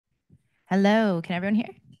Hello, can everyone hear?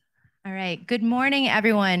 All right, good morning,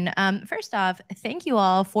 everyone. First off, thank you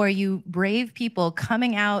all for you brave people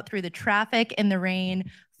coming out through the traffic and the rain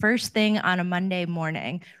first thing on a Monday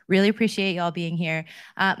morning. Really appreciate you all being here.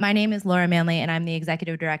 My name is Laura Manley, and I'm the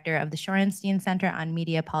Executive Director of the Shorenstein Center on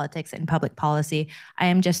Media, Politics, and Public Policy. I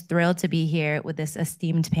am just thrilled to be here with this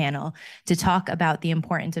esteemed panel to talk about the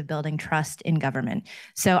importance of building trust in government.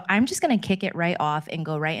 So I'm just gonna kick it right off and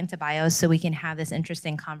go right into bios so we can have this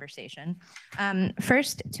interesting conversation.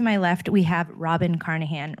 First, to my left, we have Robin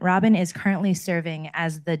Carnahan. Robin is currently serving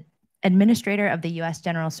as the administrator of the U.S.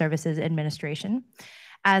 General Services Administration.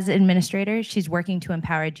 As administrator, she's working to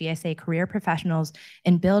empower GSA career professionals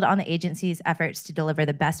and build on the agency's efforts to deliver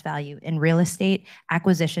the best value in real estate,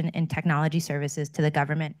 acquisition, and technology services to the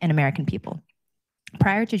government and American people.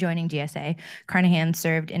 Prior to joining GSA, Carnahan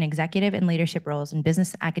served in executive and leadership roles in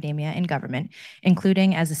business, academia, and government,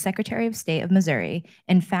 including as the Secretary of State of Missouri,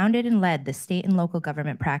 and founded and led the state and local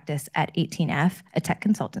government practice at 18F, a tech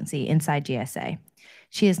consultancy inside GSA.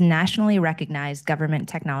 She is nationally recognized government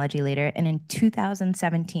technology leader, and in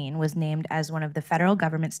 2017 was named as one of the federal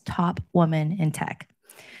government's top women in tech.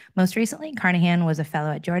 Most recently, Carnahan was a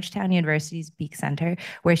fellow at Georgetown University's Beek Center,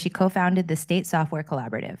 where she co-founded the State Software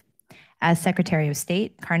Collaborative. As Secretary of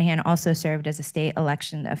State, Carnahan also served as a state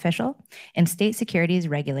election official and state securities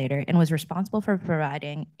regulator and was responsible for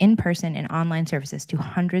providing in-person and online services to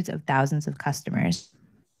hundreds of thousands of customers.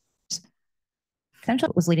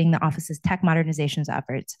 Central was leading the office's tech modernizations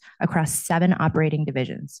efforts across 7 operating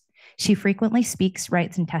divisions. She frequently speaks,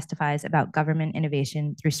 writes, and testifies about government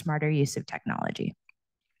innovation through smarter use of technology.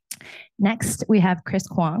 Next, we have Chris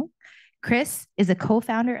Kwong. Chris is a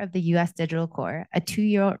co-founder of the U.S. Digital Corps, a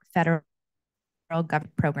 2-year federal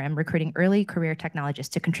government program recruiting early career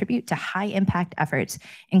technologists to contribute to high-impact efforts,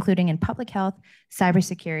 including in public health,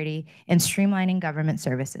 cybersecurity, and streamlining government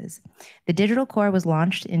services. The Digital Corps was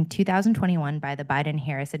launched in 2021 by the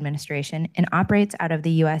Biden-Harris administration and operates out of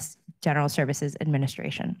the U.S. General Services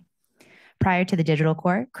Administration. Prior to the Digital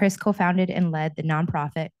Corps, Chris co-founded and led the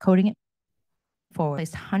nonprofit Coding It Forward,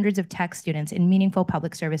 placed hundreds of tech students in meaningful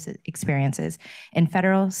public service experiences in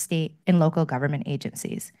federal, state, and local government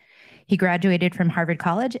agencies. He graduated from Harvard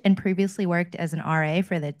College and previously worked as an RA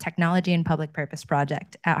for the Technology and Public Purpose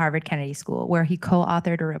Project at Harvard Kennedy School, where he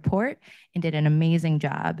co-authored a report and did an amazing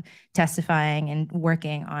job testifying and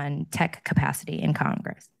working on tech capacity in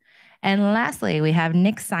Congress. And lastly, we have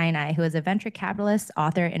Nick Sinai, who is a venture capitalist,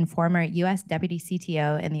 author, and former U.S. Deputy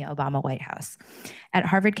CTO in the Obama White House. At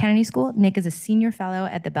Harvard Kennedy School, Nick is a senior fellow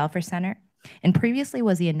at the Belfer Center and previously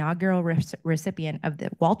was the inaugural recipient of the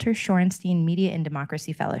Walter Shorenstein Media and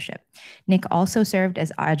Democracy Fellowship. Nick also served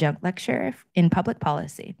as adjunct lecturer in public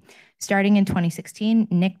policy. Starting in 2016,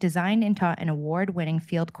 Nick designed and taught an award-winning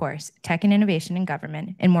field course, Tech and Innovation in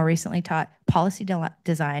Government, and more recently taught policy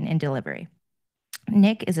design and delivery.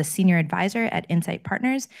 Nick is a senior advisor at Insight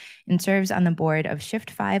Partners and serves on the board of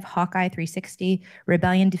Shift5, Hawkeye 360,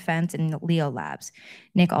 Rebellion Defense, and Leo Labs.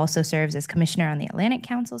 Nick also serves as commissioner on the Atlantic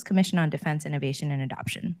Council's Commission on Defense Innovation and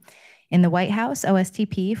Adoption. In the White House,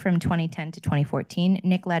 OSTP from 2010 to 2014,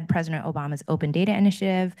 Nick led President Obama's Open Data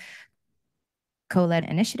Initiative, co-led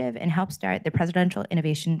initiative, and helped start the Presidential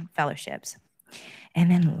Innovation Fellowships.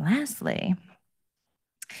 And then lastly,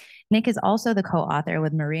 Nick is also the co-author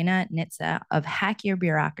with Marina Nitsa of Hack Your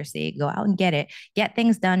Bureaucracy, Go Out and Get It, Get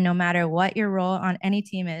Things Done No Matter What Your Role on Any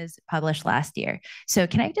Team Is, published last year. So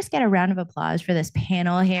can I just get a round of applause for this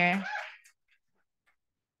panel here?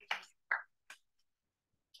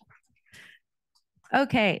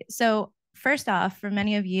 Okay, so first off, for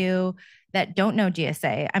many of you that don't know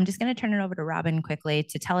GSA, I'm just gonna turn it over to Robin quickly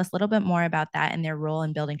to tell us a little bit more about that and their role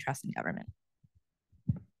in building trust in government.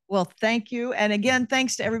 Well, thank you. And again,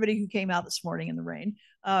 thanks to everybody who came out this morning in the rain.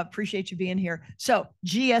 Appreciate you being here. So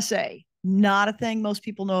GSA, not a thing most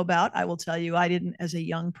people know about. I will tell you, I didn't, as a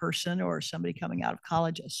young person or somebody coming out of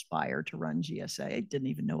college, aspire to run GSA. I didn't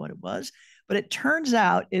even know what it was. But it turns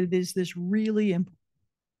out it is this really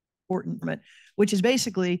important, which is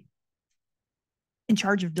basically in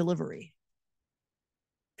charge of delivery.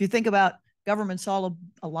 If you think about government's a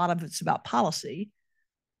lot of it's about policy,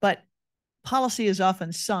 but policy is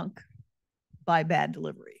often sunk by bad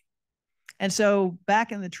delivery. And so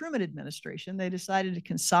back in the Truman administration, they decided to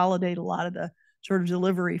consolidate a lot of the sort of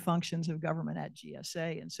delivery functions of government at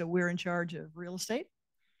GSA. And so we're in charge of real estate,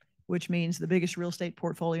 which means the biggest real estate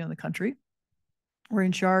portfolio in the country. We're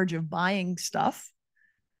in charge of buying stuff,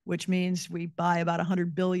 which means we buy about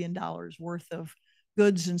 $100 billion worth of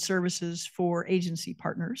goods and services for agency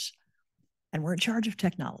partners. And we're in charge of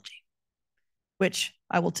technology, which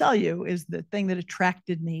I will tell you is the thing that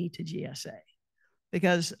attracted me to GSA.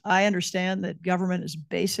 because I understand that government is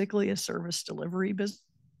basically a service delivery business.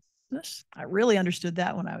 I really understood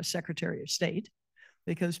that when I was Secretary of State,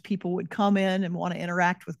 because people would come in and want to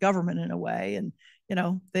interact with government in a way. And,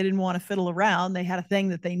 they didn't want to fiddle around. They had a thing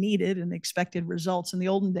that they needed and expected results. In the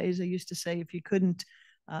olden days, they used to say if you couldn't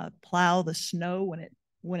plow the snow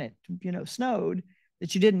when it snowed,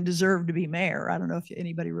 that you didn't deserve to be mayor. I don't know if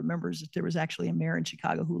anybody remembers that there was actually a mayor in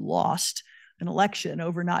Chicago who lost an election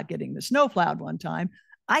over not getting the snow plowed one time.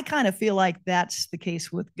 I kind of feel like that's the case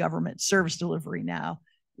with government service delivery now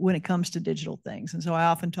when it comes to digital things. And so I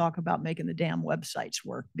often talk about making the damn websites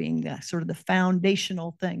work, being the sort of the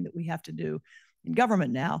foundational thing that we have to do in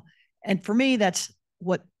government now. And for me, that's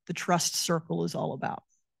what the trust circle is all about,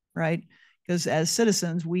 right? Because as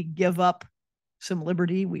citizens, we give up some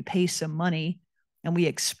liberty, we pay some money, and we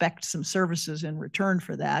expect some services in return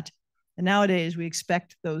for that. And nowadays, we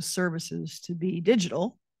expect those services to be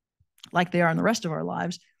digital, like they are in the rest of our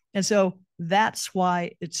lives. And so that's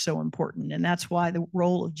why it's so important. And that's why the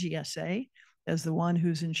role of GSA as the one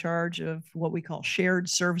who's in charge of what we call shared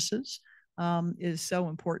services is so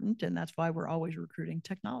important. And that's why we're always recruiting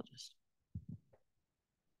technologists.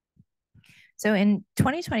 So in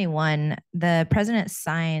 2021, the president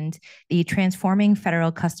signed the Transforming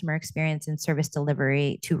Federal Customer Experience and Service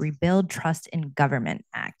Delivery to Rebuild Trust in Government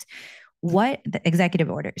Act. What the executive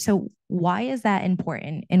order? So why is that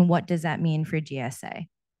important? And what does that mean for GSA?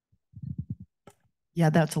 Yeah,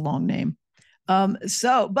 that's a long name.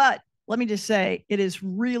 But let me just say, it is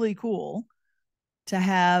really cool to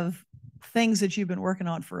have things that you've been working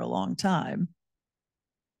on for a long time,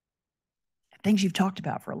 things you've talked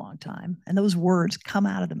about for a long time, and those words come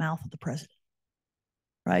out of the mouth of the president,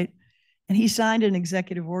 right? And he signed an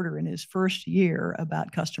executive order in his first year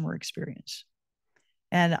about customer experience.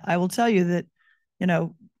 And I will tell you that,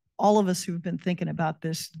 all of us who've been thinking about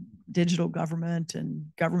this digital government and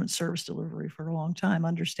government service delivery for a long time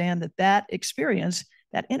understand that that experience,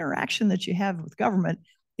 that interaction that you have with government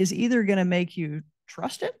is either going to make you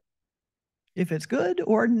trust it if it's good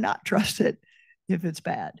or not trust it if it's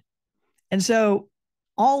bad. And so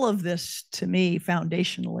all of this to me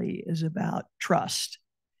foundationally is about trust.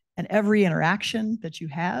 And every interaction that you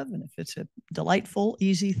have, and if it's a delightful,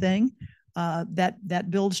 easy thing, that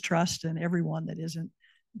builds trust, and everyone that isn't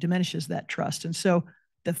diminishes that trust. And so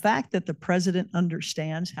the fact that the president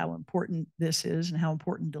understands how important this is and how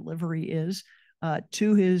important delivery is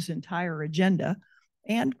to his entire agenda,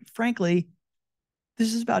 and frankly,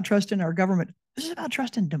 this is about trust in our government. This is about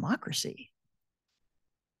trust in democracy,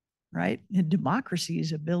 right? And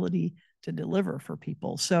democracy's ability to deliver for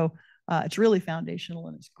people. So it's really foundational,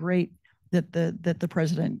 and it's great that the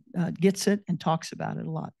president gets it and talks about it a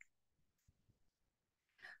lot.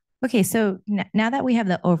 Okay, so now that we have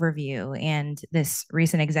the overview and this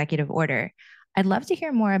recent executive order, I'd love to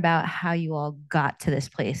hear more about how you all got to this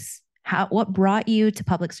place. What brought you to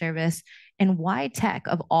public service, and why tech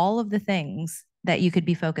of all of the things that you could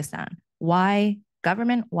be focused on? Why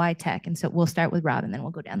government, why tech? And so we'll start with Rob and then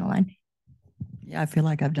we'll go down the line. Yeah, I feel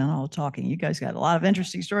like I've done all the talking. You guys got a lot of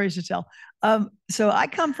interesting stories to tell. So I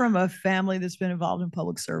come from a family that's been involved in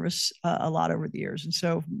public service a lot over the years. And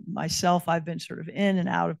so myself, I've been sort of in and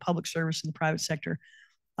out of public service in the private sector.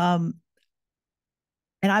 And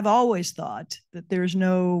I've always thought that there's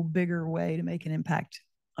no bigger way to make an impact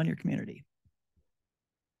on your community.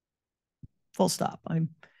 Full stop.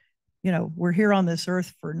 We're here on this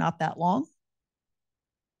earth for not that long.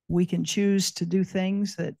 We can choose to do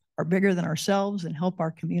things that are bigger than ourselves and help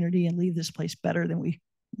our community and leave this place better than we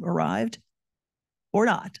arrived, or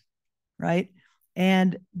not, right?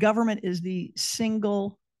 And government is the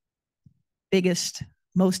single biggest,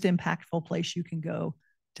 most impactful place you can go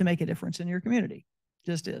to make a difference in your community.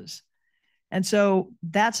 Just is. And so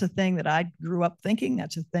that's a thing that I grew up thinking.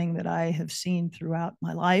 That's a thing that I have seen throughout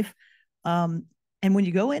my life. And when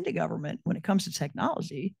you go into government, when it comes to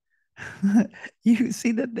technology, you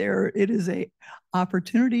see that it is a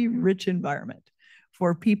opportunity-rich environment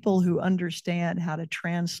for people who understand how to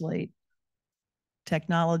translate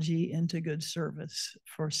technology into good service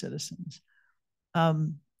for citizens.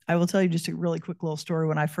 I will tell you just a really quick little story.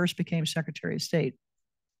 When I first became Secretary of State,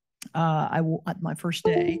 my first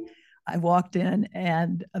day, I walked in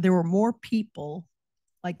and there were more people,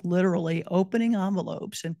 like literally opening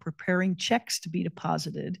envelopes and preparing checks to be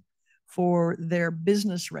deposited for their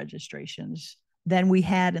business registrations than we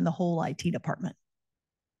had in the whole IT department.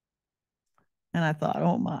 And I thought,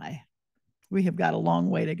 oh my, we have got a long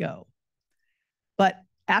way to go. But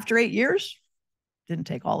after 8 years, didn't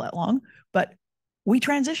take all that long, but we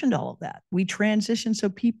transitioned all of that. We transitioned so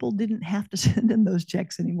people didn't have to send in those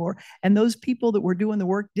checks anymore. And those people that were doing the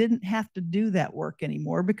work didn't have to do that work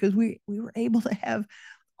anymore because we were able to have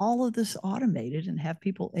all of this automated and have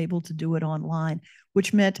people able to do it online,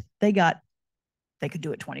 which meant they could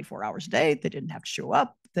do it 24 hours a day. They didn't have to show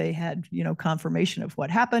up. They had, confirmation of what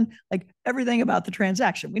happened, like everything about the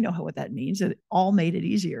transaction. We know what that means. It all made it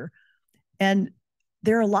easier. And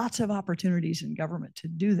there are lots of opportunities in government to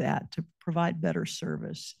do that, to provide better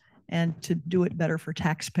service and to do it better for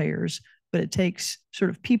taxpayers. But it takes sort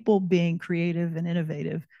of people being creative and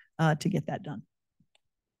innovative to get that done.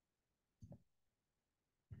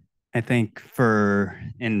 I think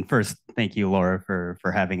first, thank you, Laura,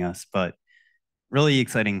 for having us. But really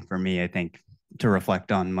exciting for me, I think, to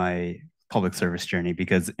reflect on my public service journey,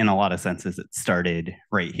 because in a lot of senses, it started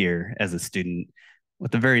right here as a student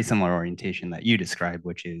with a very similar orientation that you described,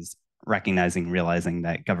 which is realizing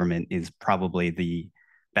that government is probably the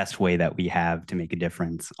best way that we have to make a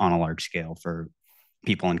difference on a large scale for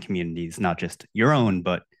people and communities, not just your own,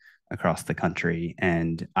 but across the country.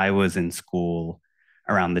 And I was in school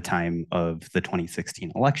around the time of the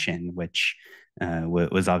 2016 election, which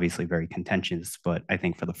was obviously very contentious, but I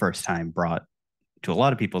think for the first time brought to a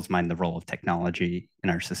lot of people's mind the role of technology in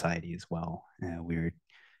our society as well. We were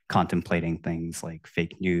contemplating things like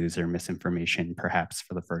fake news or misinformation, perhaps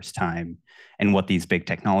for the first time, and what these big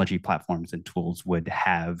technology platforms and tools would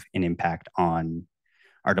have an impact on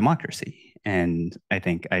our democracy. And I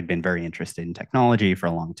think I'd been very interested in technology for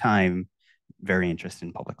a long time, very interested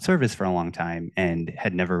in public service for a long time, and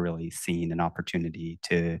had never really seen an opportunity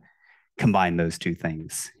to combine those two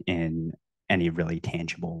things in any really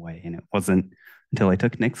tangible way. And it wasn't until I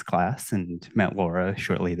took Nick's class and met Laura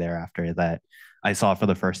shortly thereafter that I saw for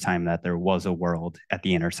the first time that there was a world at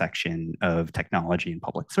the intersection of technology and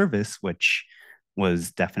public service, which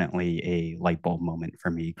was definitely a light bulb moment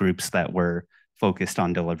for me. Groups that were focused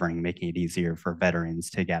on making it easier for veterans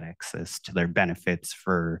to get access to their benefits,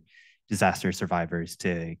 for disaster survivors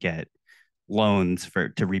to get loans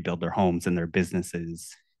to rebuild their homes and their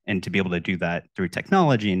businesses, and to be able to do that through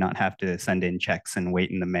technology and not have to send in checks and wait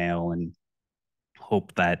in the mail and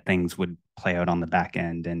hope that things would play out on the back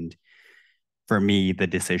end. And for me, the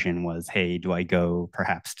decision was, hey, do I go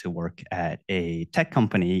perhaps to work at a tech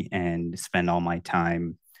company and spend all my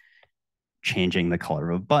time changing the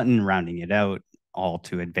color of a button, rounding it out, all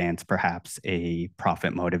to advance perhaps a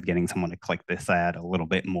profit motive, getting someone to click this ad a little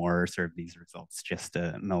bit more, serve these results just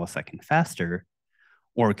a millisecond faster?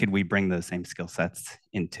 Or could we bring those same skill sets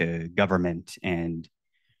into government and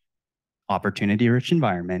opportunity-rich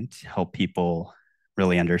environment, help people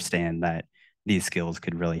really understand that these skills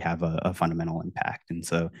could really have a fundamental impact? And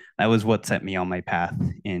so that was what set me on my path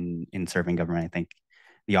in serving government. I think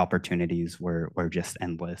the opportunities were just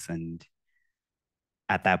endless. And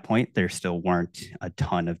at that point, there still weren't a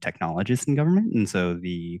ton of technologists in government. And so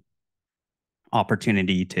the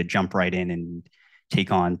opportunity to jump right in and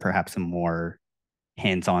take on perhaps a more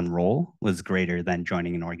hands-on role was greater than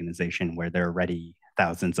joining an organization where there are already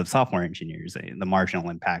thousands of software engineers. The marginal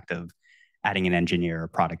impact of adding an engineer, a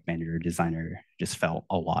product manager, designer just felt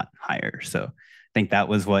a lot higher. So I think that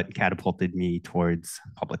was what catapulted me towards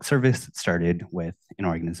public service. It started with an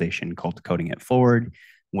organization called Coding It Forward,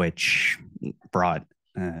 which brought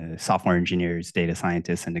software engineers, data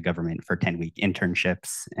scientists into government for 10-week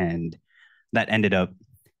internships. And that ended up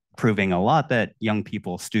proving a lot that young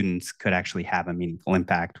people, students, could actually have a meaningful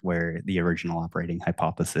impact, where the original operating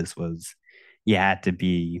hypothesis was you had to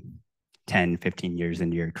be 10, 15 years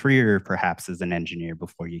into your career, perhaps as an engineer,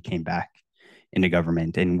 before you came back into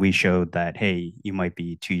government. And we showed that, hey, you might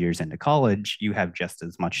be 2 years into college, you have just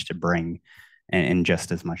as much to bring and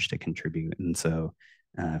just as much to contribute. And so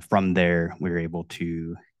from there, we were able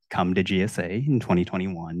to come to GSA in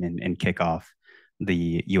 2021 and kick off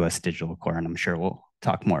the US Digital Core. And I'm sure we'll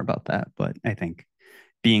talk more about that. But I think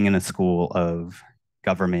being in a school of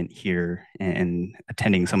government here and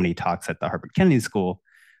attending so many talks at the Harvard Kennedy School,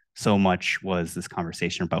 so much was this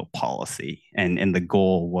conversation about policy. And the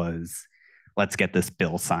goal was, let's get this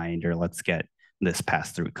bill signed, or let's get this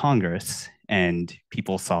passed through Congress. And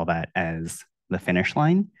people saw that as the finish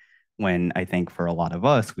line, when I think for a lot of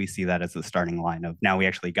us, we see that as the starting line of, now we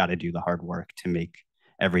actually got to do the hard work to make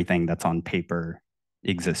everything that's on paper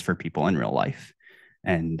exist for people in real life.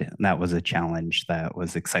 And that was a challenge that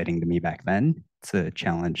was exciting to me back then. It's a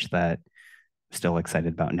challenge that I'm still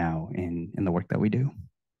excited about now in the work that we do.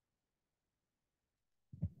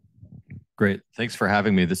 Great. Thanks for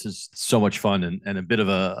having me. This is so much fun and a bit of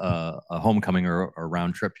a homecoming or a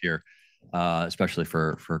round trip here, especially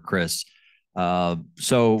for Chris.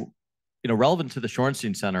 So relevant to the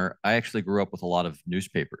Shorenstein Center, I actually grew up with a lot of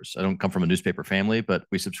newspapers. I don't come from a newspaper family, but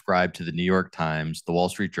we subscribed to the New York Times, the Wall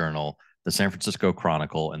Street Journal, the San Francisco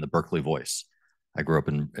Chronicle, and the Berkeley Voice. I grew up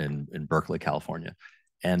in Berkeley, California.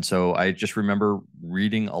 And so I just remember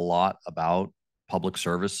reading a lot about public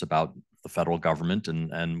service, about the federal government,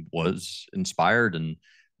 and was inspired. And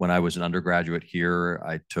when I was an undergraduate here,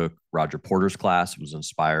 I took Roger Porter's class, was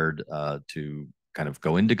inspired to kind of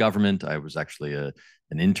go into government. I was actually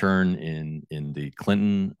an intern in the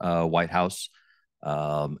Clinton White House.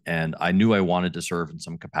 And I knew I wanted to serve in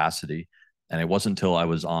some capacity. And it wasn't until I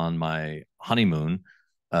was on my honeymoon,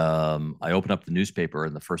 I opened up the newspaper,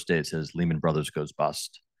 and the first day it says Lehman Brothers goes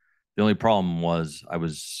bust. The only problem was I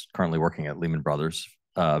was currently working at Lehman Brothers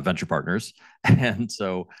Venture Partners. And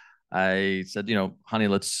so I said, honey,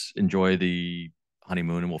 let's enjoy the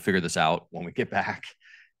honeymoon and we'll figure this out when we get back.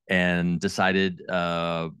 And decided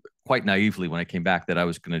quite naively when I came back that I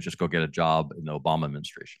was going to just go get a job in the Obama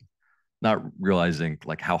administration, not realizing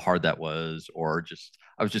like how hard that was, or just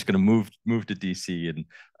I was just going to move to DC and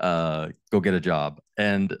go get a job.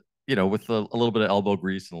 And with a little bit of elbow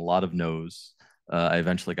grease and a lot of no's, I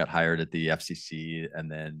eventually got hired at the FCC,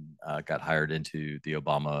 and then got hired into the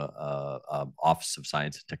Obama Office of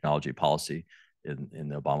Science and Technology Policy in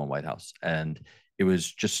the Obama White House. And it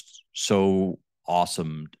was just so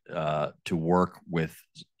awesome to work with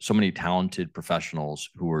so many talented professionals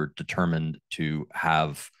who were determined to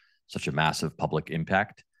have such a massive public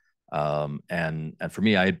impact. And for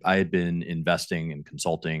me, I had been investing and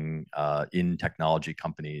consulting in technology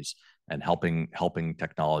companies and helping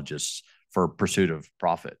technologists for pursuit of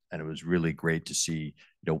profit. And it was really great to see,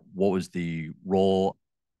 what was the role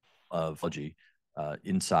of technology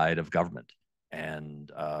inside of government.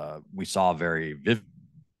 And we saw very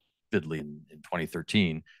vividly in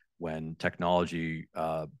 2013 when technology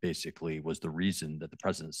basically was the reason that the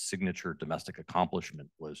president's signature domestic accomplishment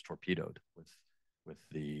was torpedoed with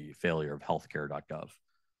the failure of healthcare.gov.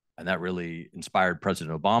 And that really inspired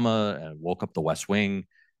President Obama and woke up the West Wing.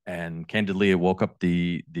 And candidly, it woke up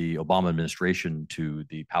the Obama administration to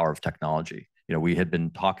the power of technology. We had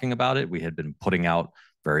been talking about it. We had been putting out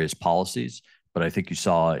various policies, but I think you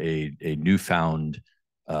saw a newfound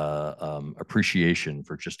appreciation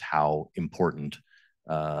for just how important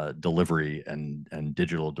delivery and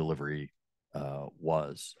digital delivery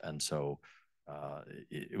was. And so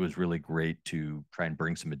it was really great to try and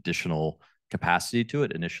bring some additional capacity to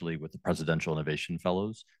it, initially with the Presidential Innovation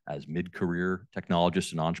Fellows as mid-career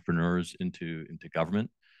technologists and entrepreneurs into government.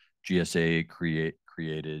 GSA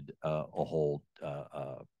created a whole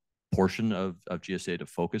portion of GSA to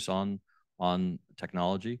focus on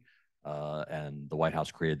technology. And the White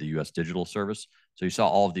House created the U.S. Digital Service. So you saw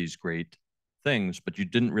all of these great things, but you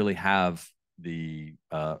didn't really have the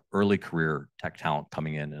early career tech talent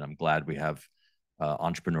coming in. And I'm glad we have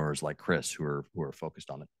entrepreneurs like Chris who are focused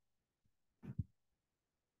on it.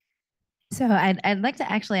 So I'd like to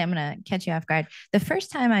I'm going to catch you off guard. The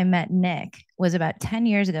first time I met Nick was about 10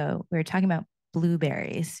 years ago. We were talking about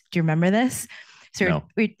blueberries. Do you remember this? So no.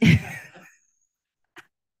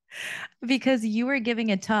 Because you were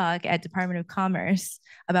giving a talk at Department of Commerce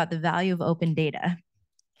about the value of open data.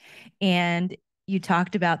 And you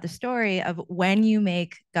talked about the story of when you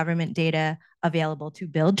make government data available to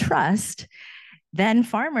build trust, then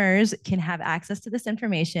farmers can have access to this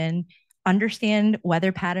information, understand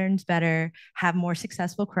weather patterns better, have more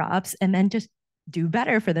successful crops, and then just do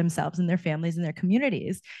better for themselves and their families and their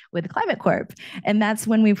communities with Climate Corp. And that's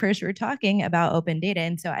when we first were talking about open data.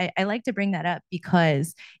 And so I like to bring that up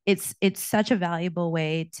because it's such a valuable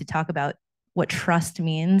way to talk about what trust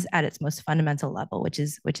means at its most fundamental level, which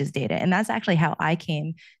is data. And that's actually how I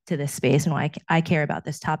came to this space and why I care about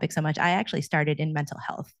this topic so much. I actually started in mental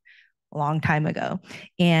health a long time ago.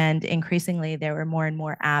 And increasingly, there were more and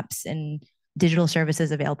more apps and digital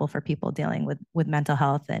services available for people dealing with mental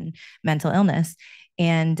health and mental illness.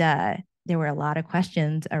 And there were a lot of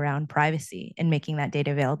questions around privacy and making that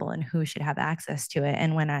data available and who should have access to it.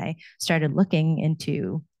 And when I started looking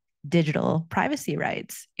into digital privacy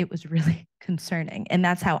rights, it was really concerning. And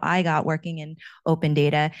that's how I got working in open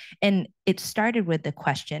data. And it started with the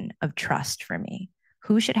question of trust for me.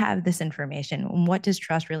 Who should have this information? And what does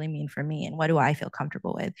trust really mean for me? And what do I feel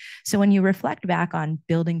comfortable with? So when you reflect back on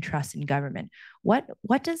building trust in government, what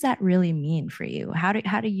does that really mean for you? How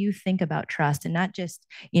do you think about trust, and not just,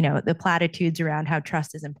 the platitudes around how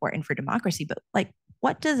trust is important for democracy, but like,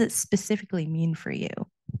 what does it specifically mean for you?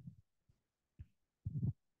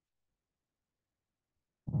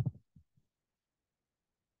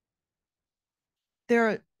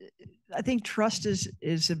 I think trust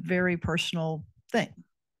is a very personal thing.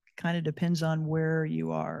 kind of depends on where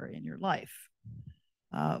you are in your life.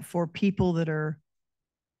 For people that are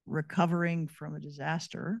recovering from a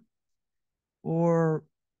disaster or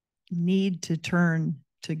need to turn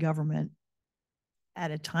to government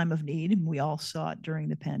at a time of need, and we all saw it during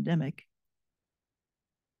the pandemic,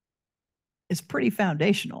 it's pretty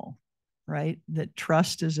foundational, right? That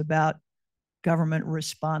trust is about government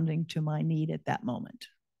responding to my need at that moment.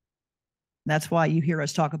 That's why you hear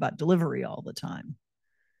us talk about delivery all the time,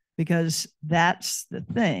 because that's the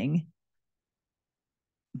thing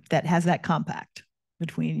that has that compact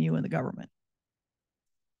between you and the government.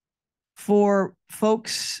 For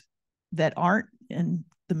folks that aren't in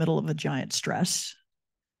the middle of a giant stress,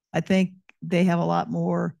 I think they have a lot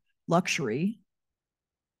more luxury,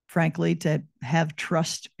 frankly, to have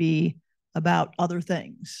trust be about other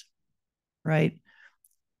things, right?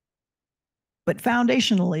 But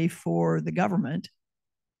foundationally for the government,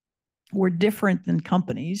 we're different than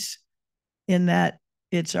companies in that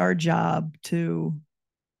it's our job to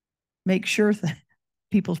make sure that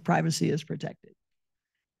people's privacy is protected.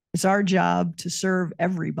 It's our job to serve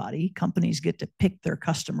everybody. Companies get to pick their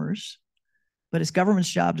customers, but it's government's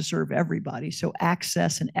job to serve everybody. So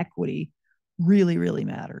access and equity really, really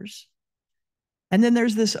matters. And then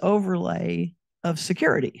there's this overlay of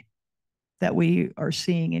security that we are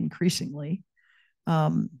seeing increasingly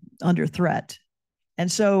under threat.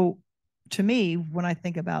 And so to me, when I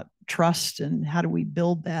think about trust and how do we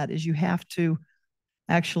build that, is you have to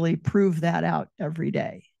actually prove that out every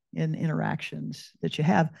day in interactions that you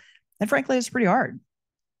have. And frankly, it's pretty hard,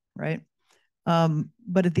 right?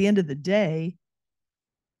 But at the end of the day,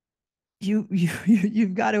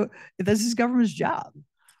 you've got to, this is government's job,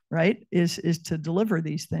 right? Is to deliver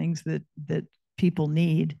these things that people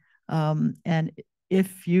need. And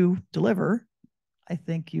if you deliver, I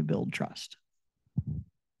think you build trust.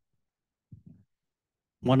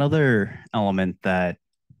 One other element that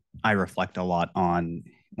I reflect a lot on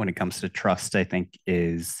when it comes to trust, I think,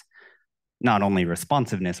 is not only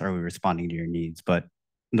responsiveness, are we responding to your needs, but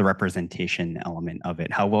the representation element of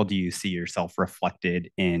it. How well do you see yourself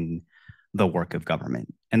reflected in the work of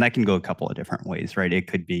government? And that can go a couple of different ways, right? It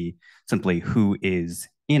could be simply who is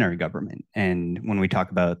in our government. And when we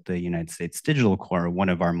talk about the United States Digital Corps, one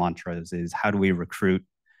of our mantras is how do we recruit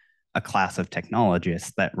a class of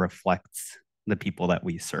technologists that reflects the people that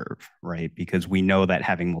we serve, right? Because we know that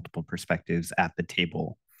having multiple perspectives at the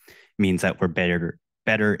table means that we're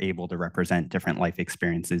better able to represent different life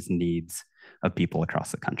experiences, needs of people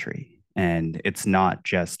across the country. And it's not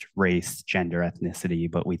just race, gender, ethnicity,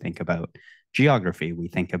 but we think about geography, we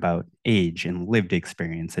think about age and lived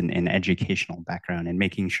experience and educational background, and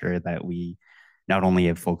making sure that we not only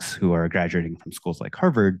have folks who are graduating from schools like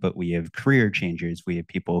Harvard, but we have career changers, we have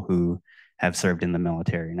people who have served in the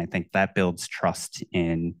military. And I think that builds trust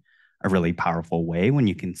in a really powerful way when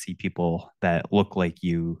you can see people that look like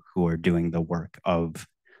you who are doing the work of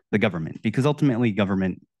the government, because ultimately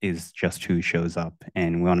government is just who shows up,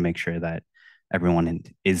 and we want to make sure that everyone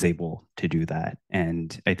is able to do that.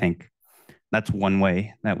 And I think that's one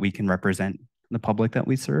way that we can represent the public that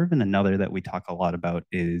we serve. And another that we talk a lot about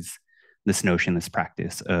is this notion, this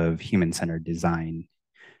practice of human-centered design.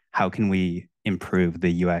 How can we improve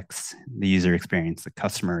the UX, the user experience, the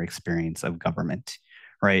customer experience of government,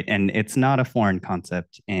 right? And it's not a foreign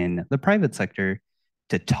concept in the private sector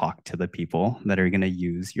to talk to the people that are going to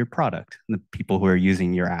use your product, the people who are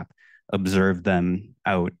using your app, observe them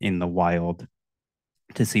out in the wild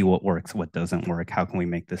to see what works, what doesn't work. How can we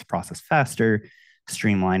make this process faster,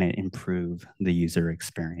 streamline it, improve the user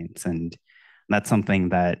experience? And that's something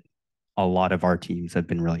that a lot of our teams have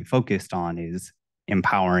been really focused on, is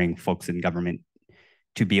empowering folks in government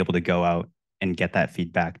to be able to go out and get that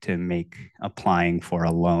feedback to make applying for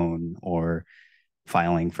a loan or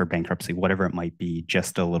filing for bankruptcy, whatever it might be,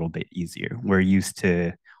 just a little bit easier. We're used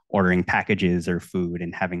to ordering packages or food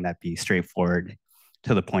and having that be straightforward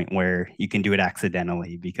to the point where you can do it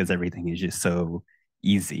accidentally because everything is just so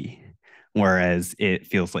easy. Whereas it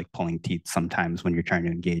feels like pulling teeth sometimes when you're trying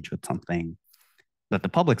to engage with something that the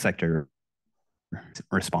public sector is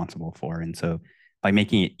responsible for. And so by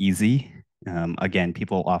making it easy, again,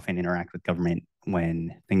 people often interact with government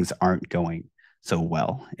when things aren't going so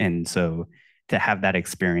well. And so to have that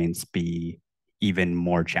experience be even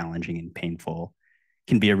more challenging and painful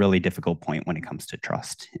can be a really difficult point when it comes to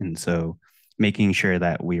trust. And so making sure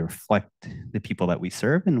that we reflect the people that we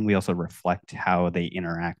serve, and we also reflect how they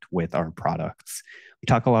interact with our products. We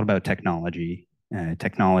talk a lot about technology.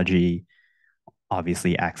 Technology,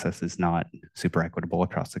 obviously, access is not super equitable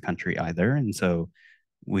across the country either. And so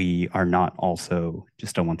we are not also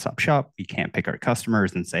just a one-stop shop. We can't pick our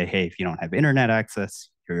customers and say, hey, if you don't have internet access,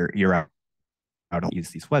 you're out to use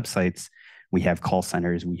these websites. We have call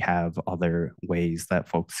centers. We have other ways that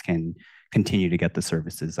folks can continue to get the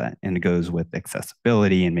services that, and it goes with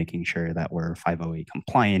accessibility and making sure that we're 508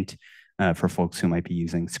 compliant for folks who might be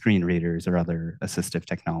using screen readers or other assistive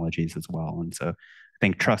technologies as well. And so I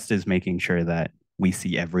think trust is making sure that we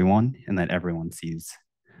see everyone and that everyone sees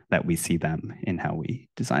that we see them in how we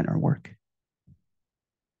design our work.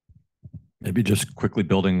 Maybe just quickly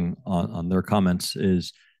building on their comments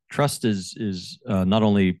is trust is not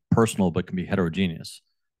only personal, but can be heterogeneous,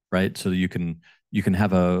 right? So you can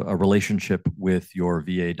have a relationship with your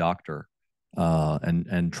VA doctor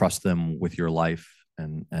and trust them with your life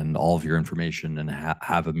and all of your information and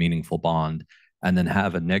have a meaningful bond, and then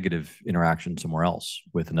have a negative interaction somewhere else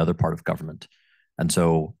with another part of government. And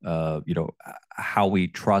so, how we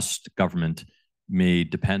trust government may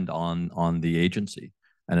depend on the agency.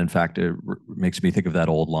 And in fact, it makes me think of that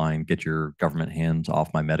old line, get your government hands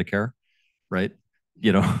off my Medicare, right?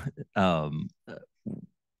 The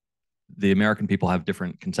American people have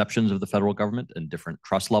different conceptions of the federal government and different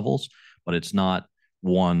trust levels, but it's not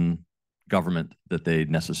one government that they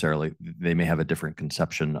may have a different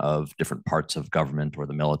conception of different parts of government or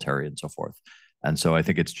the military and so forth. And so I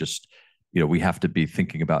think it's just, we have to be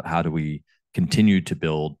thinking about how do we continue to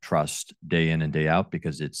build trust day in and day out,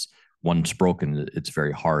 because once broken, it's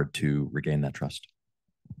very hard to regain that trust.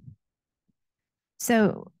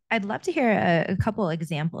 So I'd love to hear a couple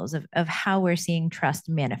examples of how we're seeing trust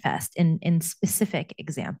manifest in specific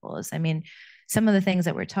examples. I mean, some of the things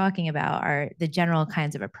that we're talking about are the general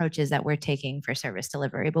kinds of approaches that we're taking for service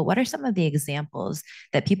delivery, but what are some of the examples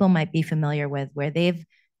that people might be familiar with where they've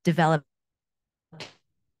developed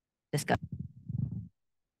this?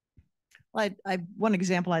 One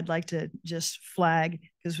example I'd like to just flag,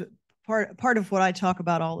 because part of what I talk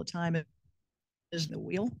about all the time is the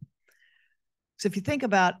wheel. So if you think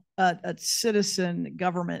about a citizen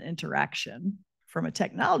government interaction from a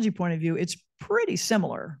technology point of view, it's pretty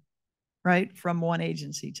similar, right, from one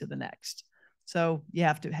agency to the next. So you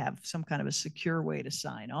have to have some kind of a secure way to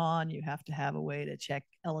sign on. You have to have a way to check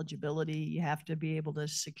eligibility. You have to be able to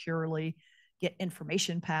securely get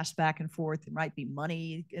information passed back and forth. There might be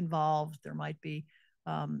money involved. There might be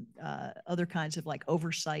other kinds of like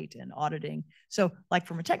oversight and auditing. So like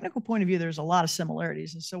from a technical point of view, there's a lot of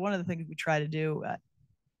similarities. And so one of the things we try to do,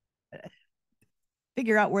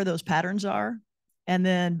 figure out where those patterns are, and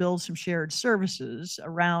then build some shared services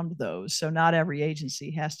around those. So not every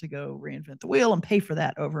agency has to go reinvent the wheel and pay for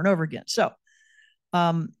that over and over again. So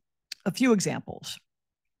a few examples.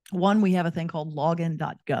 One, we have a thing called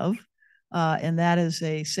login.gov, and that is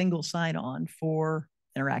a single sign-on for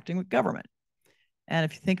interacting with government. And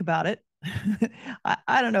if you think about it,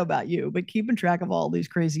 I don't know about you, but keeping track of all these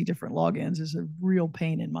crazy different logins is a real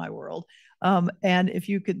pain in my world. And if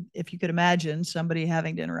you could imagine somebody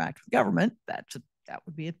having to interact with government, that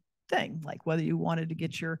would be a thing. Like whether you wanted to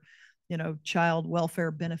get your, child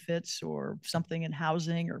welfare benefits or something in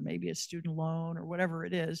housing, or maybe a student loan or whatever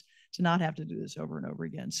it is, to not have to do this over and over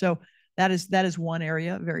again. So that is one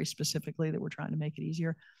area very specifically that we're trying to make it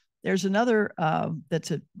easier. There's another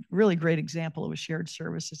that's a really great example of a shared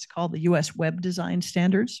service. It's called the U.S. Web Design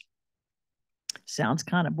Standards. Sounds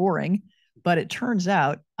kind of boring, but it turns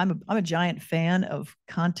out I'm a giant fan of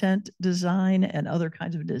content design and other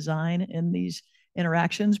kinds of design in these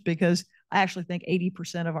interactions, because I actually think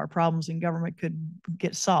 80% of our problems in government could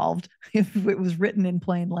get solved if it was written in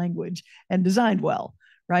plain language and designed well,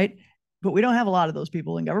 right? But we don't have a lot of those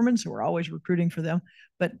people in government, so we're always recruiting for them.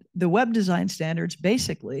 But the web design standards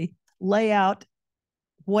basically lay out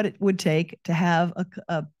what it would take to have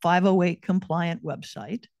a 508 compliant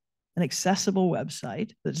website, an accessible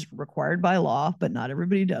website that's required by law, but not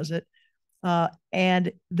everybody does it,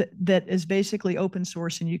 and that is basically open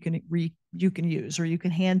source, and you can use, or you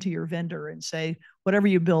can hand to your vendor and say, whatever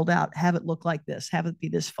you build out, have it look like this, have it be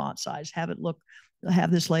this font size,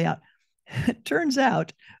 have this layout. It turns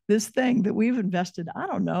out this thing that we've invested, I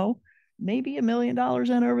don't know, maybe $1 million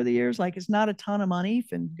in over the years, like it's not a ton of money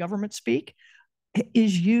in government speak,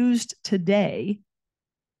 is used today,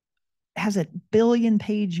 has 1 billion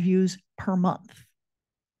page views per month.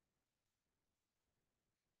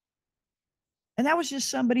 And that was just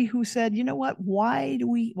somebody who said, you know what, why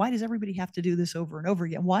does everybody have to do this over and over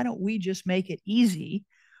again? Why don't we just make it easy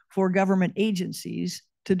for government agencies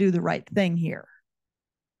to do the right thing here?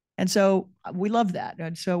 And so we love that.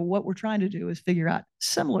 And so what we're trying to do is figure out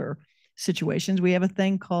similar situations. We have a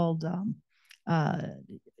thing called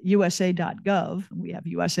USA.gov. We have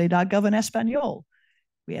USA.gov in Espanol.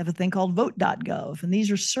 We have a thing called vote.gov. And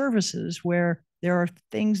these are services where there are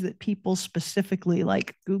things that people specifically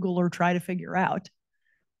like Google or try to figure out.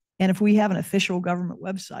 And if we have an official government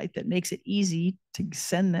website that makes it easy to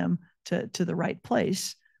send them to the right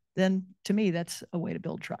place, then to me, that's a way to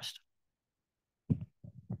build trust.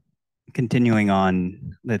 Continuing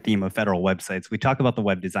on the theme of federal websites, we talk about the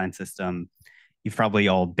web design system. You've probably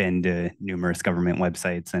all been to numerous government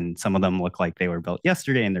websites, and some of them look like they were built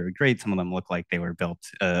yesterday and they were great. Some of them look like they were built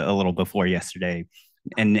a little before yesterday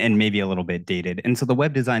and maybe a little bit dated. And so the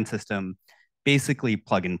web design system, basically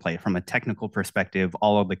plug and play from a technical perspective,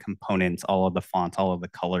 all of the components, all of the fonts, all of the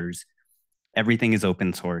colors, everything is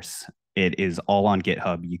open source. It is all on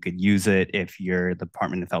GitHub. You could use it if you're the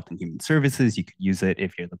Department of Health and Human Services. You could use it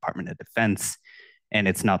if you're the Department of Defense. And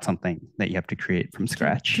it's not something that you have to create from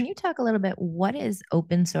scratch. Can you talk a little bit, what is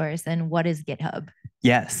open source and what is GitHub?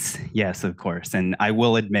 Yes, of course. And I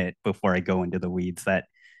will admit before I go into the weeds that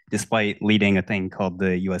despite leading a thing called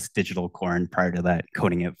the US Digital Core and prior to that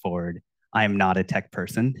coding it forward, I am not a tech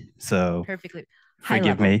person. So perfectly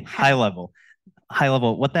forgive me. High level.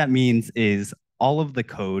 What that means is all of the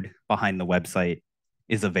code behind the website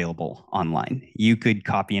is available online. You could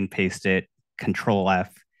copy and paste it, Control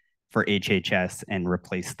F for HHS, and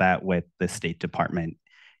replace that with the State Department.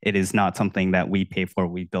 It is not something that we pay for.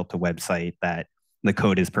 We built a website that the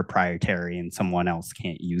code is proprietary and someone else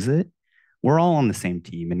can't use it. We're all on the same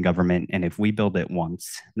team in government. And if we build it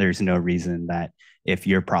once, there's no reason that if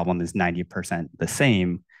your problem is 90% the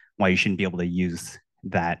same, why you shouldn't be able to use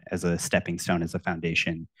that as a stepping stone, as a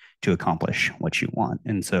foundation to accomplish what you want.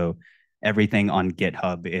 And so everything on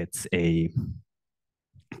GitHub, it's a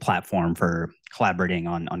platform for collaborating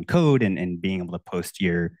on code and being able to post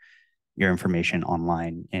your information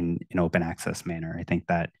online in an open access manner. I think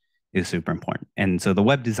that is super important. And so the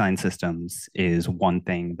web design systems is one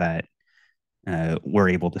thing that we're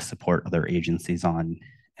able to support other agencies on.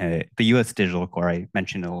 The US Digital Core, I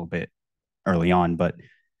mentioned a little bit early on, but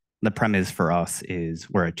the premise for us is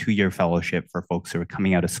we're a 2-year fellowship for folks who are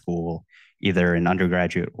coming out of school, either an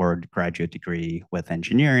undergraduate or graduate degree with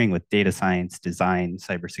engineering, with data science, design,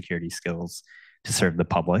 cybersecurity skills to serve the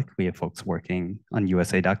public. We have folks working on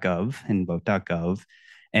USA.gov and vote.gov.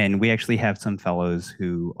 And we actually have some fellows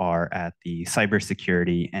who are at the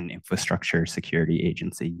Cybersecurity and Infrastructure Security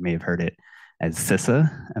Agency. You may have heard it as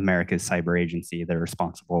CISA, America's cyber agency. They're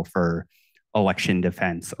responsible for election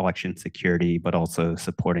defense, election security, but also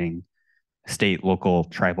supporting state, local,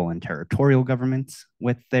 tribal, and territorial governments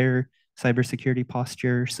with their cybersecurity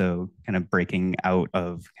posture. So kind of breaking out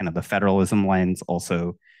of kind of the federalism lens,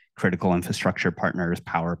 also critical infrastructure partners,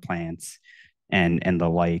 power plants, and the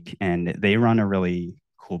like. And they run a really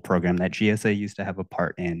cool program that GSA used to have a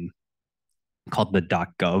part in called the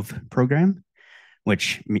 .gov program,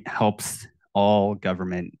 which helps all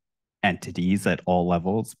government entities at all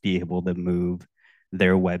levels be able to move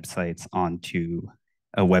their websites onto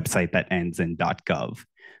a website that ends in .gov.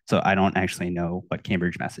 So I don't actually know what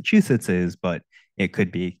Cambridge, Massachusetts is, but it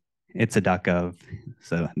could be, it's a .gov,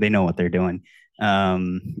 so they know what they're doing.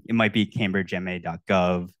 It might be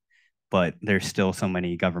cambridgema.gov, but there's still so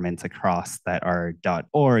many governments across that are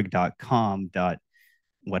 .org, .com,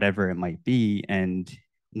 whatever it might be. And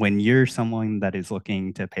when you're someone that is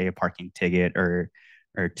looking to pay a parking ticket or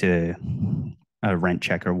to a rent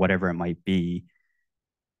check or whatever it might be,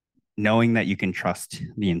 knowing that you can trust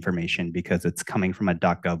the information because it's coming from a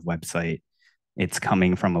 .gov website, it's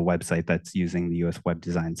coming from a website that's using the US web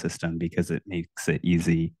design system because it makes it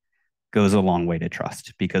easy, goes a long way to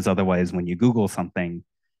trust. Because otherwise, when you Google something,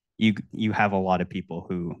 you have a lot of people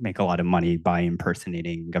who make a lot of money by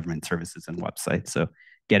impersonating government services and websites. So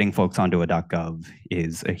getting folks onto a .gov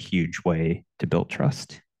is a huge way to build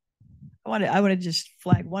trust. I want to just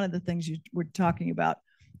flag one of the things you were talking about.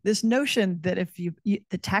 This notion that if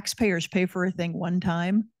the taxpayers pay for a thing one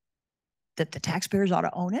time, that the taxpayers ought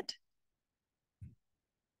to own it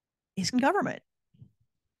is government.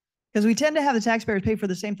 Because we tend to have the taxpayers pay for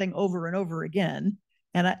the same thing over and over again.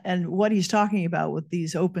 And what he's talking about with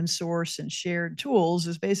these open source and shared tools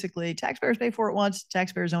is basically taxpayers pay for it once,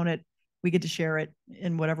 taxpayers own it, we get to share it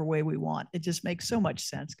in whatever way we want. It just makes so much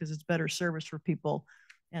sense because it's better service for people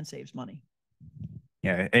and saves money.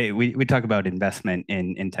 Yeah, we talk about investment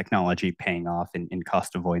in technology paying off in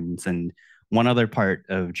cost avoidance. And one other part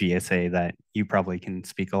of GSA that you probably can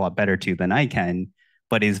speak a lot better to than I can,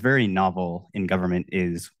 but is very novel in government,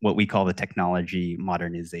 is what we call the Technology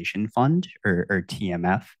Modernization Fund, or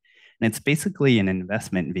TMF. And it's basically an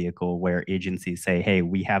investment vehicle where agencies say, hey,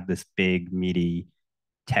 we have this big, meaty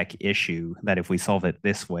tech issue that if we solve it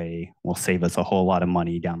this way, will save us a whole lot of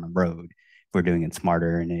money down the road if we're doing it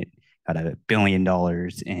smarter. And it got $1 billion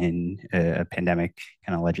in a pandemic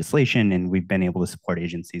kind of legislation. And we've been able to support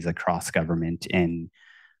agencies across government in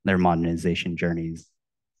their modernization journeys.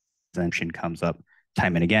 comes up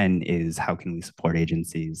time and again is how can we support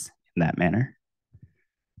agencies in that manner?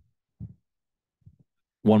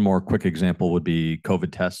 One more quick example would be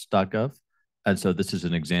covidtests.gov. And so this is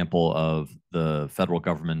an example of the federal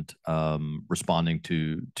government responding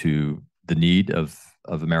to the need of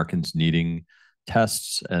Americans needing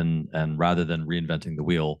tests, and rather than reinventing the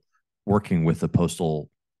wheel, working with the Postal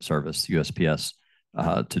Service, USPS,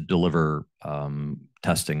 to deliver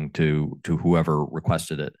testing to whoever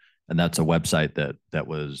requested it. And that's a website that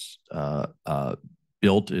was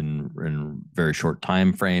built in very short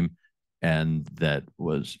time frame, and that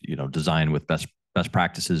was designed with best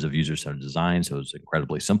practices of user-centered design. So it was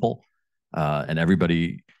incredibly simple, and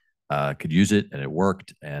everybody could use it, and it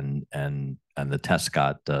worked, and the test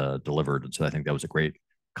got delivered. And so I think that was a great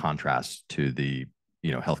contrast to the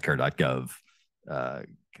healthcare.gov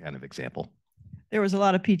kind of example. There was a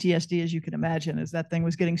lot of PTSD, as you can imagine, as that thing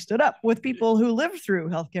was getting stood up with people who lived through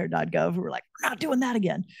healthcare.gov who were like, we're not doing that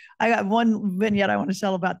again. I got one vignette I want to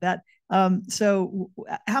tell about that. So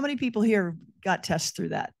how many people here got tests through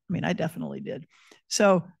that? I mean, I definitely did.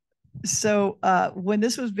 So when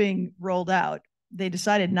this was being rolled out, they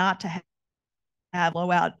decided not to have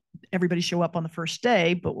blowout everybody show up on the first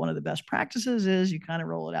day. But one of the best practices is you kind of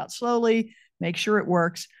roll it out slowly, make sure it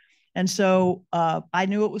works. And so I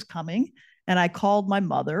knew it was coming. And I called my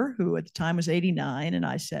mother, who at the time was 89, and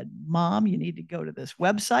I said, Mom, you need to go to this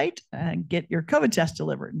website and get your COVID test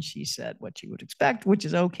delivered. And she said what you would expect, which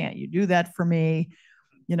is, oh, can't you do that for me?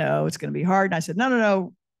 It's going to be hard. And I said,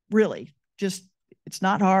 no, really, just, it's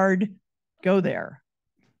not hard. Go there.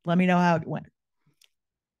 Let me know how it went.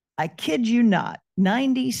 I kid you not,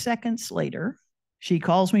 90 seconds later, she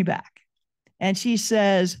calls me back and she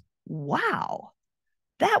says, wow,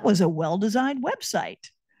 that was a well-designed website.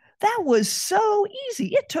 That was so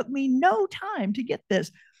easy. It took me no time to get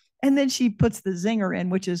this. And then she puts the zinger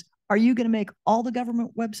in, which is, are you going to make all the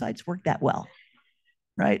government websites work that well?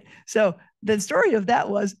 Right? So the story of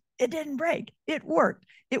that was, it didn't break. It worked.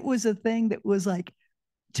 It was a thing that was like,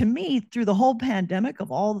 to me, through the whole pandemic,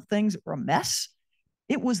 of all the things that were a mess,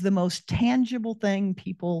 it was the most tangible thing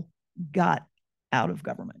people got out of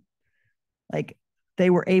government. Like, they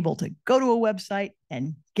were able to go to a website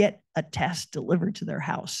and get a test delivered to their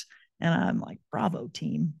house. And I'm like, bravo,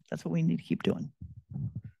 team. That's what we need to keep doing.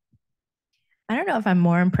 I don't know if I'm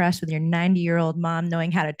more impressed with your 90-year-old mom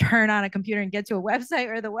knowing how to turn on a computer and get to a website,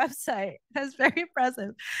 or the website. That's very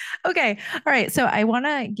impressive. Okay. All right. So I want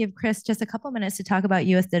to give Chris just a couple minutes to talk about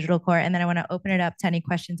US Digital Core, and then I want to open it up to any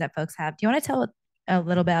questions that folks have. Do you want to tell a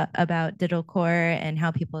little bit about Digital Core and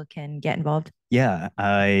how people can get involved? Yeah,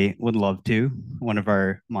 I would love to. One of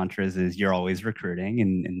our mantras is you're always recruiting.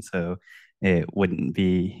 And so it wouldn't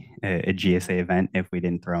be a GSA event if we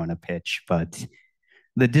didn't throw in a pitch. But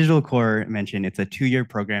the Digital Core mentioned, it's a 2-year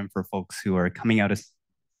program for folks who are coming out of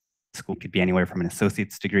school. It could be anywhere from an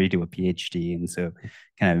associate's degree to a PhD. And so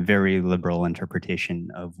kind of very liberal interpretation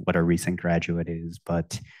of what a recent graduate is.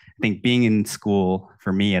 But I think being in school,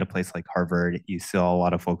 for me, at a place like Harvard, you saw a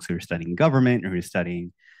lot of folks who are studying government or who are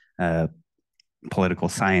studying political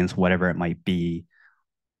science, whatever it might be,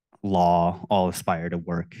 law, all aspire to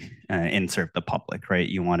work and serve the public, right?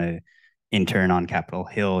 You want to intern on Capitol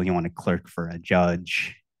Hill, you want to clerk for a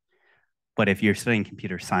judge. But if you're studying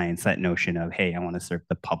computer science, that notion of, hey, I want to serve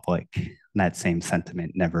the public, that same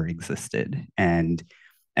sentiment never existed. And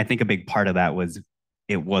I think a big part of that was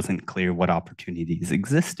it wasn't clear what opportunities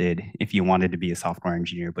existed if you wanted to be a software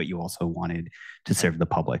engineer, but you also wanted to serve the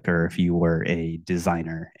public, or if you were a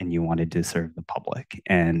designer and you wanted to serve the public.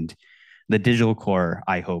 And the Digital Core,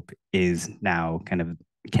 I hope, is now kind of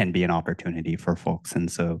can be an opportunity for folks.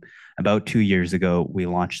 And so about 2 years ago, we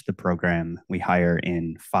launched the program. We hire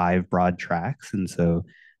in 5 broad tracks. And so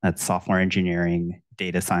that's software engineering,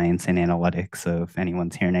 data science, and analytics. So if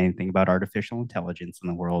anyone's hearing anything about artificial intelligence in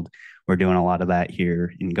the world, we're doing a lot of that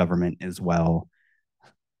here in government as well.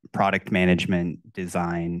 Product management,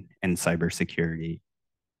 design, and cybersecurity.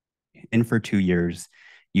 And for 2 years,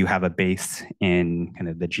 you have a base in kind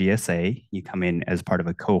of the GSA. You come in as part of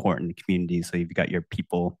a cohort in the community. So you've got your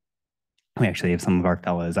people. We actually have some of our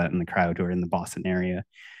fellows out in the crowd who are in the Boston area,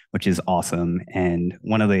 which is awesome. And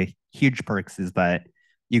one of the huge perks is that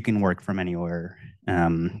you can work from anywhere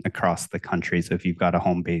across the country. So if you've got a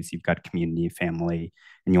home base, you've got community, family,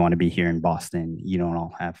 and you want to be here in Boston, you don't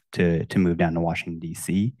all have to move down to Washington,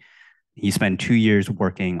 D.C. You spend 2 years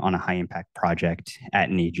working on a high impact project at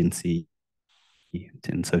an agency.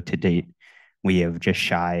 And so to date, we have just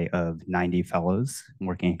shy of 90 fellows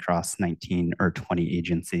working across 19 or 20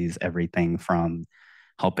 agencies, everything from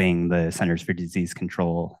helping the Centers for Disease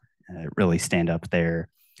Control really stand up their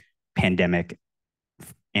pandemic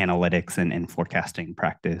analytics and forecasting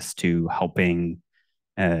practice to helping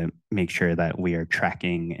make sure that we are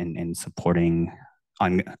tracking and supporting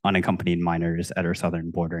unaccompanied minors at our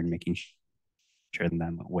southern border and making sure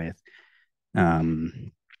them with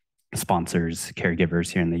sponsors, caregivers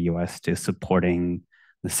here in the US to supporting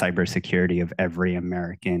the cybersecurity of every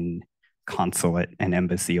American consulate and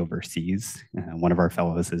embassy overseas. One of our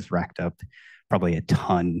fellows has racked up probably a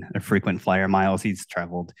ton of frequent flyer miles. He's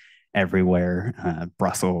traveled everywhere,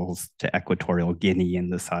 Brussels to Equatorial Guinea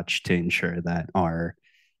and the such, to ensure that our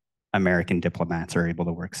American diplomats are able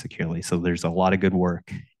to work securely. So there's a lot of good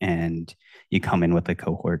work, and you come in with a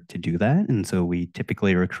cohort to do that. And so we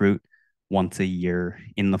typically recruit once a year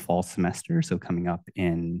in the fall semester. So coming up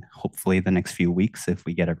in hopefully the next few weeks, if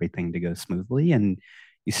we get everything to go smoothly. And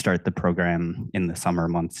you start the program in the summer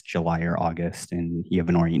months, July or August, and you have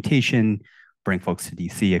an orientation, bring folks to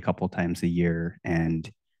DC a couple times a year, and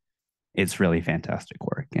it's really fantastic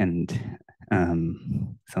work. And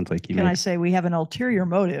sounds like you can I say we have an ulterior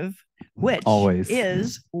motive, which always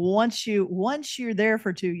is once you're there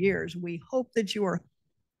for 2 years, we hope that you are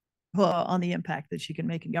on the impact that you can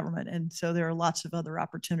make in government. And so there are lots of other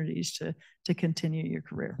opportunities to continue your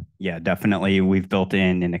career. Yeah, definitely. We've built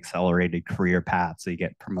in an accelerated career path, so you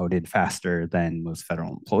get promoted faster than most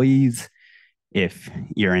federal employees. If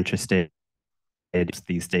you're interested,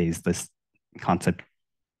 these days, this concept,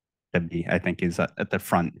 I think, is at the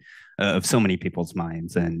front of so many people's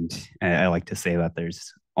minds. And I like to say that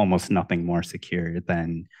there's almost nothing more secure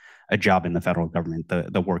than a job in the federal government.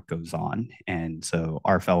 The work goes on. And so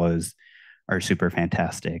our fellows are super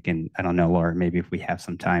fantastic. And I don't know, Laura, maybe if we have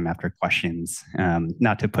some time after questions,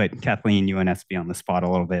 not to put Kathleen, you and SB on the spot a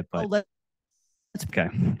little bit, but that's okay.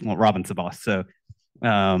 Well, Robin's the boss. So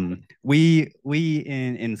we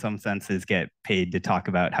in some senses get paid to talk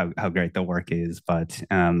about how great the work is, but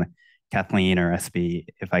Kathleen or SB,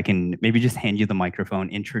 if I can maybe just hand you the microphone,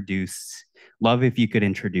 love if you could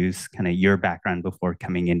introduce kind of your background before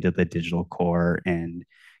coming into the digital core, and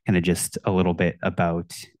kind of just a little bit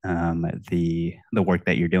about the work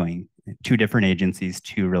that you're doing. 2 different agencies,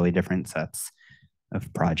 2 really different sets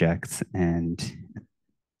of projects. And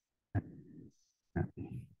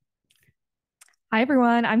hi,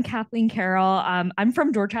 everyone. I'm Kathleen Carroll. I'm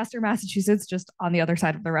from Dorchester, Massachusetts, just on the other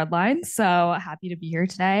side of the red line. So happy to be here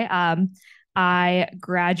today. I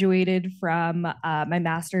graduated from my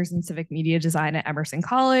master's in civic media design at Emerson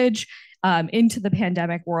College, into the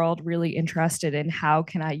pandemic world, really interested in how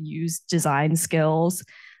can I use design skills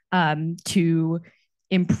to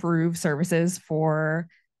improve services for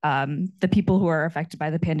the people who are affected by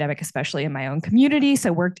the pandemic, especially in my own community.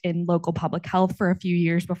 So worked in local public health for a few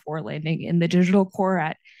years before landing in the digital core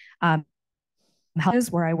at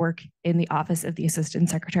Health, where I work in the Office of the Assistant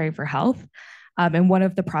Secretary for Health. And one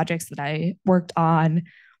of the projects that I worked on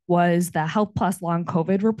was the Health Plus Long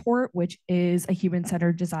COVID report, which is a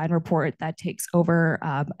human-centered design report that takes over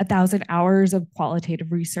 1,000 hours of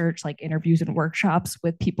qualitative research, like interviews and workshops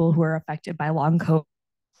with people who are affected by long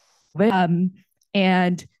COVID.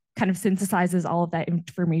 And kind of synthesizes all of that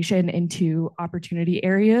information into opportunity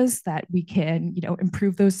areas that we can,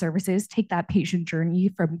 improve those services, take that patient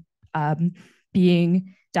journey from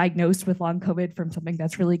being diagnosed with long COVID from something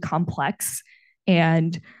that's really complex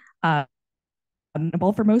and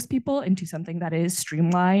for most people into something that is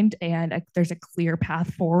streamlined and there's a clear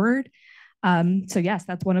path forward. So yes,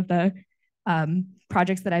 that's one of the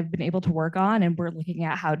projects that I've been able to work on, and we're looking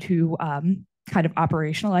at how to kind of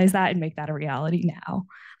operationalize that and make that a reality now.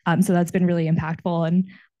 So that's been really impactful.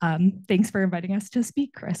 And thanks for inviting us to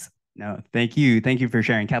speak, Chris. No, thank you. Thank you for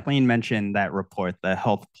sharing. Kathleen mentioned that report, the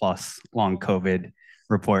Health Plus Long COVID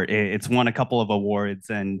report. It's won a couple of awards,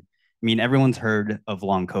 and I mean, everyone's heard of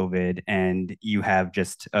long COVID, and you have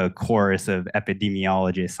just a chorus of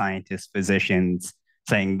epidemiologists, scientists, physicians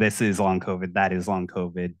saying this is long COVID, that is long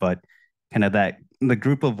COVID, but kind of the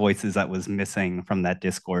group of voices that was missing from that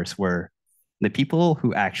discourse were the people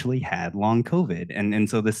who actually had long COVID. And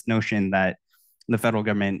so this notion that the federal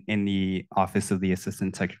government in the Office of the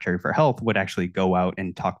Assistant Secretary for Health would actually go out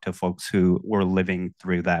and talk to folks who were living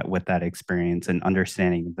through that with that experience and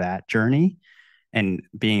understanding that journey and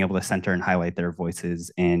being able to center and highlight their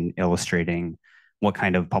voices in illustrating what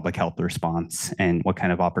kind of public health response and what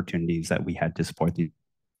kind of opportunities that we had to support these.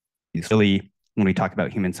 Really, when we talk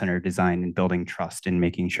about human-centered design and building trust and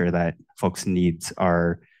making sure that folks' needs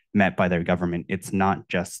are met by their government, it's not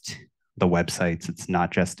just the websites, it's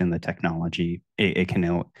not just in the technology. It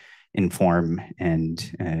can inform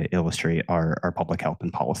and illustrate our public health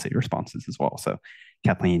and policy responses as well. So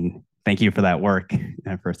Kathleen, thank you for that work,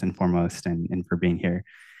 first and foremost, and for being here.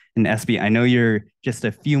 And SB, I know you're just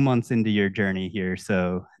a few months into your journey here,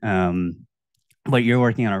 so but you're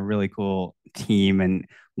working on a really cool team, and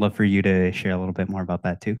love for you to share a little bit more about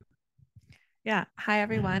that too. Yeah. Hi,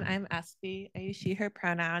 everyone. I'm Espy. I use she, her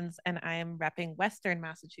pronouns, and I am repping Western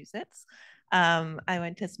Massachusetts. I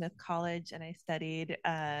went to Smith College and I studied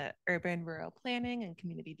urban rural planning and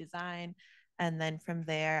community design. And then from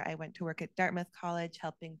there, I went to work at Dartmouth College,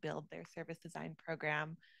 helping build their service design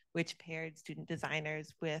program, which paired student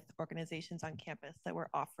designers with organizations on campus that were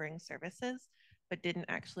offering services, but didn't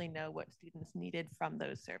actually know what students needed from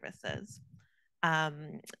those services.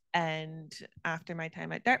 And after my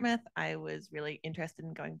time at Dartmouth, I was really interested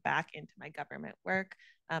in going back into my government work.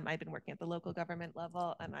 I've been working at the local government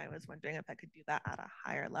level, and I was wondering if I could do that at a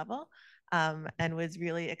higher level, and was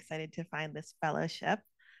really excited to find this fellowship.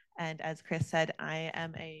 And as Chris said, I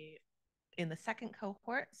am in the second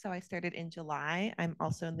cohort, so I started in July. I'm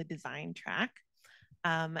also in the design track.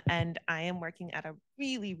 And I am working at a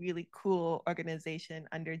really, really cool organization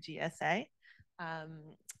under GSA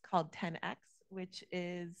called 10X, which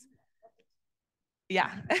is,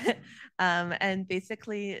 yeah. And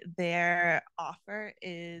basically their offer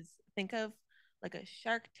is, think of like a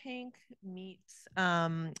Shark Tank meets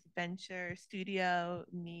venture studio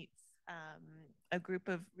meets a group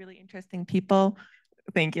of really interesting people,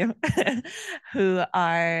 thank you, who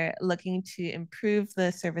are looking to improve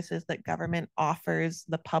the services that government offers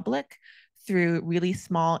the public through really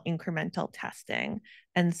small incremental testing.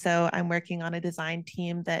 And so I'm working on a design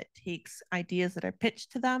team that takes ideas that are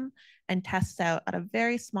pitched to them and tests out at a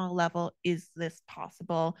very small level, is this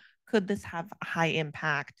possible? Could this have a high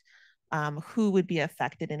impact? Who would be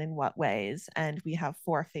affected and in what ways? And we have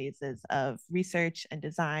 4 phases of research and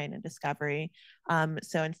design and discovery.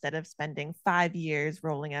 So instead of spending 5 years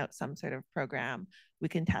rolling out some sort of program, we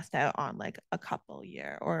can test out on like a couple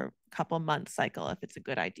year or couple month cycle if it's a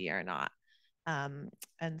good idea or not.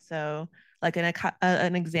 And so like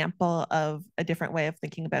an example of a different way of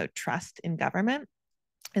thinking about trust in government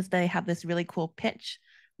is they have this really cool pitch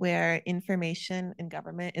where information in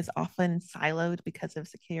government is often siloed because of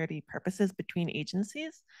security purposes between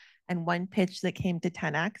agencies. And one pitch that came to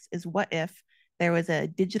 10X is, what if there was a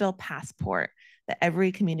digital passport that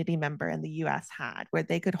every community member in the US had, where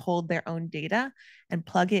they could hold their own data and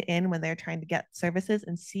plug it in when they're trying to get services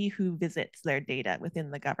and see who visits their data within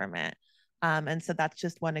the government. And so that's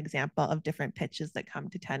just one example of different pitches that come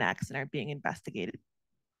to 10X and are being investigated.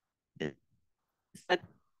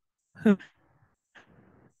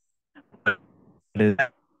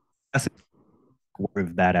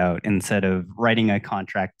 Work that out instead of writing a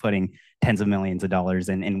contract, putting tens of millions of dollars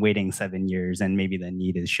in, and waiting 7 years, and maybe the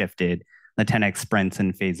need is shifted. The 10X sprints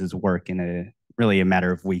and phases work in really a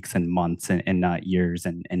matter of weeks and months, and not years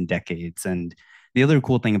and decades. And the other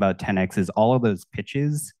cool thing about 10X is all of those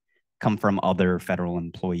pitches come from other federal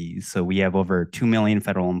employees. So we have over 2 million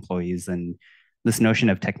federal employees, and this notion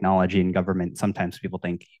of technology and government, sometimes people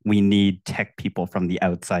think we need tech people from the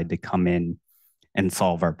outside to come in and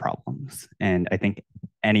solve our problems. And I think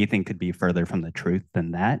anything could be further from the truth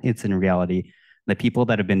than that. It's in reality the people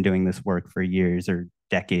that have been doing this work for years or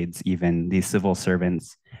decades, even these civil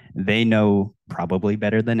servants, they know probably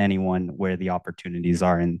better than anyone where the opportunities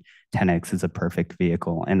are, and 10X is a perfect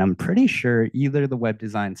vehicle. And I'm pretty sure either the web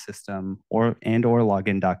design system or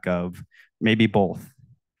login.gov, maybe both,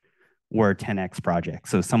 were 10X projects.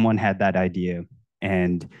 So someone had that idea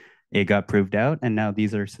and it got proved out, and now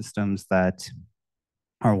these are systems that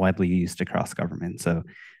are widely used across government. So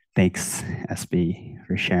thanks, SB,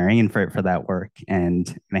 for sharing and for that work. And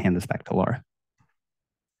I'm gonna hand this back to Laura.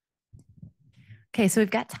 Okay, so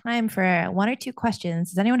we've got time for 1 or 2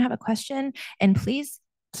 questions. Does anyone have a question? And please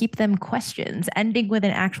keep them questions, ending with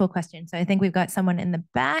an actual question. So I think we've got someone in the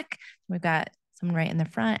back, we've got someone right in the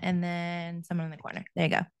front, and then someone in the corner. There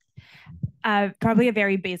you go. Probably a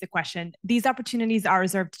very basic question. These opportunities are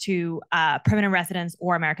reserved to permanent residents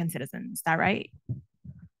or American citizens. Is that right?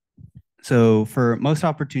 So for most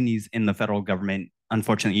opportunities in the federal government,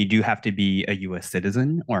 unfortunately, you do have to be a US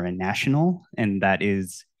citizen or a national, and that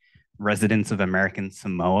is residents of American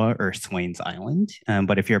Samoa or Swains Island.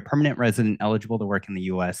 But if you're a permanent resident eligible to work in the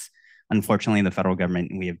US, unfortunately, in the federal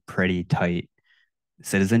government, we have pretty tight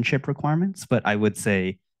citizenship requirements. But I would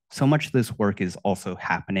say so much of this work is also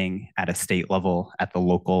happening at a state level, at the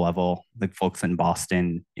local level, like folks in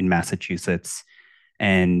Boston, in Massachusetts.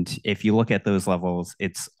 And if you look at those levels,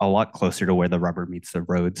 it's a lot closer to where the rubber meets the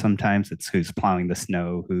road. Sometimes it's who's plowing the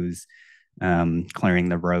snow, who's clearing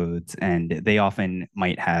the roads, and they often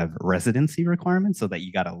might have residency requirements so that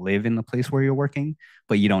you got to live in the place where you're working,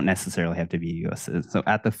 but you don't necessarily have to be a US citizen. So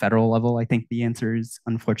at the federal level, I think the answer is,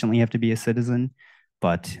 unfortunately, you have to be a citizen.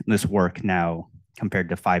 but this work now, compared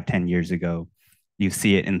to 5-10 years ago, you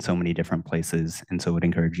see it in so many different places. And so I would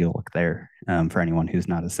encourage you to look there for anyone who's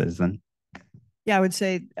not a citizen. Yeah, I would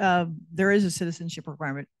say there is a citizenship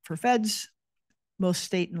requirement for feds, most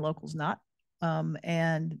state and locals not.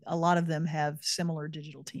 And a lot of them have similar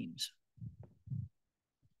digital teams.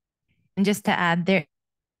 And just to add, there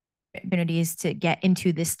are opportunities to get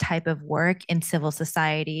into this type of work in civil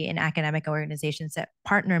society and academic organizations that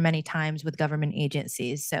partner many times with government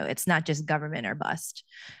agencies. So it's not just government or bust.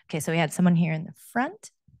 Okay, so we had someone here in the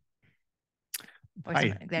front.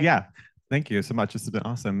 Hi. Yeah. Thank you so much. This has been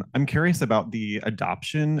awesome. I'm curious about the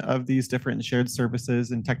adoption of these different shared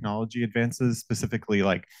services and technology advances, specifically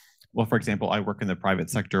like, well, for example, I work in the private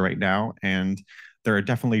sector right now, and there are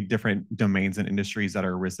definitely different domains and industries that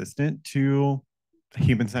are resistant to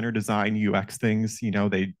human-centered design, UX things. You know,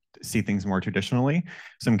 they see things more traditionally.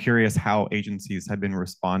 So I'm curious how agencies have been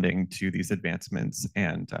responding to these advancements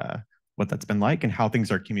and what that's been like and how things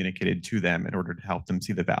are communicated to them in order to help them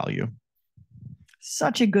see the value.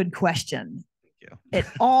 Such a good question. Thank you. It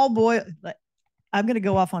all boils. I'm going to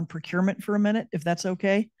go off on procurement for a minute, if that's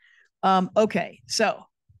okay. Okay, so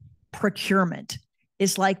procurement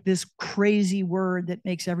is like this crazy word that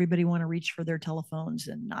makes everybody want to reach for their telephones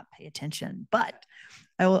and not pay attention. But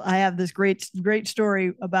I have this great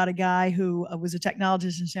story about a guy who was a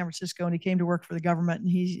technologist in San Francisco, and he came to work for the government. And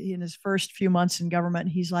he in his first few months in government,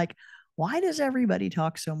 he's like, "Why does everybody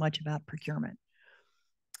talk so much about procurement?"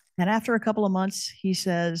 And after a couple of months, he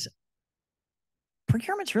says,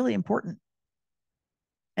 procurement's really important.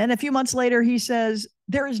 And a few months later, he says,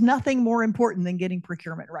 there is nothing more important than getting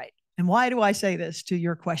procurement right. And why do I say this to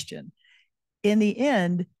your question? In the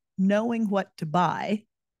end, knowing what to buy,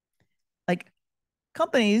 like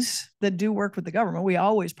companies that do work with the government, we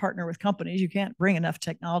always partner with companies. You can't bring enough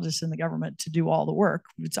technologists in the government to do all the work.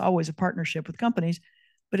 It's always a partnership with companies.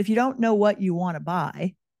 But if you don't know what you want to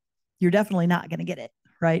buy, you're definitely not going to get it.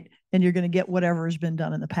 Right? And you're going to get whatever has been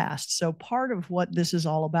done in the past. So part of what this is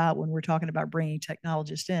all about when we're talking about bringing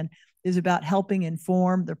technologists in is about helping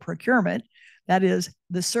inform the procurement, that is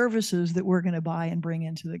the services that we're going to buy and bring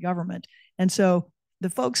into the government. And so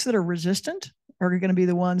the folks that are resistant are going to be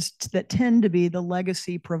the ones that tend to be the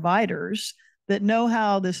legacy providers that know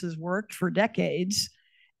how this has worked for decades.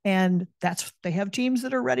 And they have teams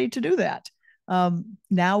that are ready to do that.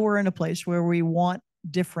 Now we're in a place where we want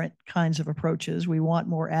different kinds of approaches. We want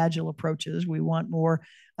more agile approaches. We want more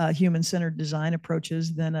human-centered design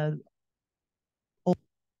approaches than a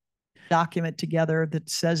document together that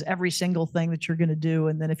says every single thing that you're going to do.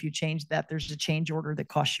 And then if you change that, there's a change order that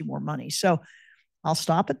costs you more money. So I'll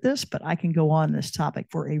stop at this, but I can go on this topic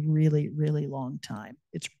for a really, really long time.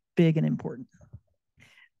 It's big and important.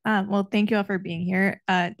 Well, thank you all for being here.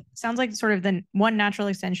 Sounds like sort of the one natural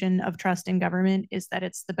extension of trust in government is that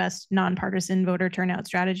it's the best nonpartisan voter turnout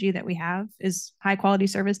strategy that we have is high quality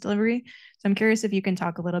service delivery. So I'm curious if you can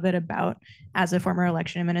talk a little bit about, as a former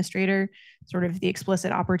election administrator, sort of the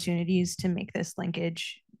explicit opportunities to make this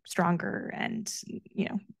linkage stronger and, you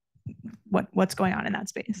know, what's going on in that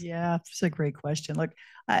space. Yeah, it's a great question. Look,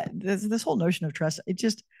 this whole notion of trust,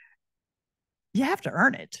 you have to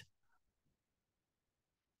earn it.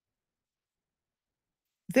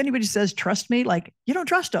 If anybody says, trust me, like you don't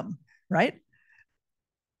trust them, right?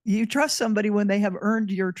 You trust somebody when they have earned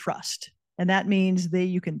your trust. And that means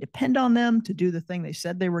you can depend on them to do the thing they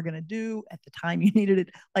said they were going to do at the time you needed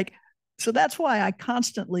it. Like, so that's why I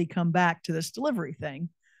constantly come back to this delivery thing.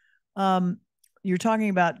 You're talking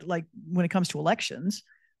about like when it comes to elections,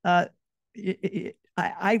 I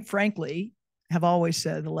frankly have always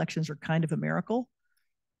said elections are kind of a miracle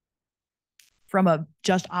from a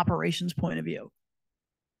just operations point of view.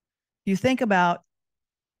 You think about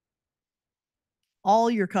all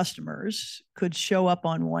your customers could show up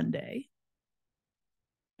on one day.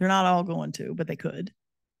 They're not all going to, but they could.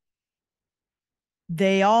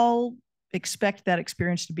 They all expect that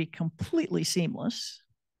experience to be completely seamless.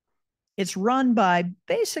 It's run by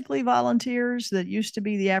basically volunteers that used to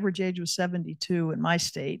be the average age was 72 in my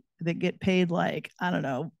state that get paid like, I don't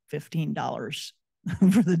know, $15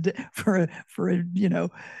 for a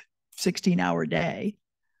 16-hour day.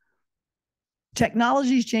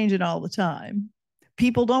 Technology is changing all the time.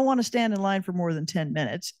 People don't want to stand in line for more than 10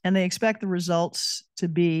 minutes, and they expect the results to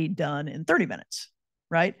be done in 30 minutes,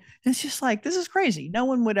 right? And it's just like, this is crazy. No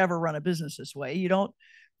one would ever run a business this way. You don't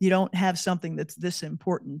have something that's this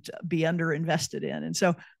important to be underinvested in. And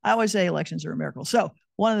so I always say elections are a miracle. So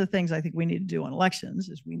one of the things I think we need to do on elections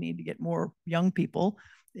is we need to get more young people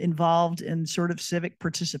involved in sort of civic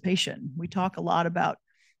participation. We talk a lot about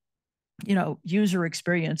user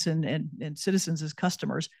experience and citizens as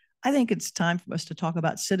customers. I think it's time for us to talk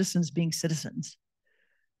about citizens being citizens,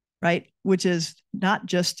 right? Which is not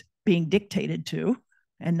just being dictated to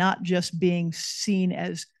and not just being seen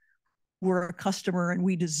as we're a customer and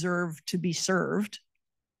we deserve to be served,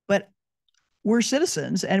 but we're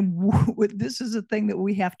citizens, and this is a thing that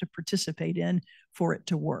we have to participate in for it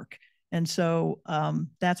to work. And so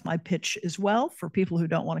that's my pitch as well for people who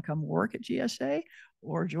don't want to come work at GSA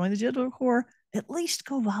or join the Digital Corps. At least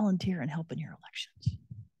go volunteer and help in your elections.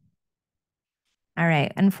 All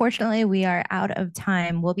right. Unfortunately, we are out of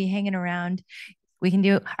time. We'll be hanging around. We can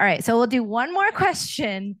do, all right. So we'll do one more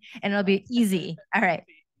question and it'll be easy. All right.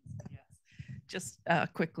 Just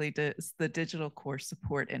quickly, does the Digital Corps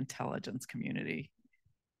support intelligence community?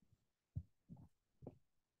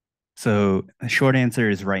 So the short answer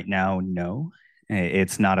is right now, no.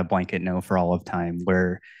 It's not a blanket no for all of time.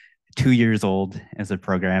 We're 2 years old as a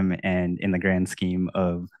program, and in the grand scheme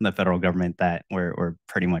of the federal government, that we're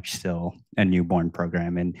pretty much still a newborn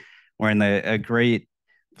program. And we're in a great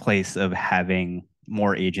place of having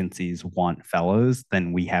more agencies want fellows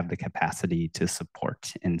than we have the capacity to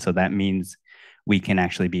support. And so that means we can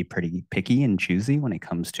actually be pretty picky and choosy when it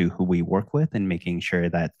comes to who we work with and making sure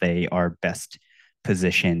that they are best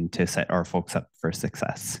positioned to set our folks up for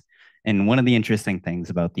success. And one of the interesting things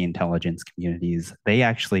about the intelligence communities, they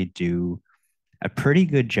actually do a pretty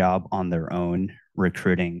good job on their own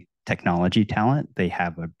recruiting technology talent. They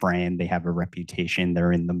have a brand, they have a reputation,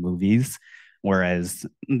 they're in the movies, whereas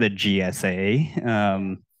the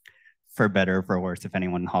GSA, for better or for worse, if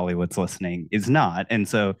anyone in Hollywood's listening, is not. And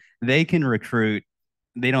so they can recruit,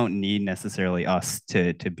 they don't need necessarily us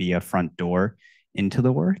to be a front door into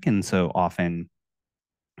the work. And so often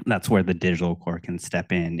that's where the Digital Corps can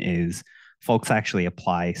step in, is folks actually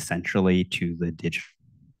apply centrally to the digital,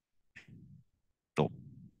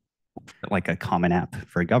 like a common app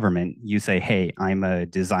for government. You say, hey, I'm a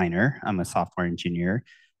designer, I'm a software engineer,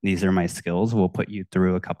 these are my skills. We'll put you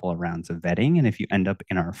through a couple of rounds of vetting. And if you end up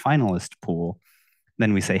in our finalist pool,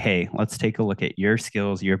 then we say, hey, let's take a look at your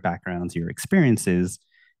skills, your backgrounds, your experiences,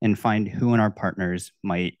 and find who in our partners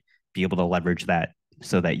might be able to leverage that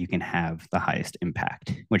so that you can have the highest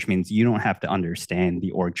impact, which means you don't have to understand the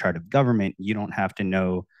org chart of government. You don't have to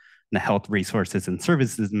know the Health Resources and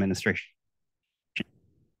Services Administration.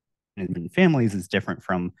 And families is different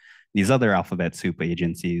from these other alphabet soup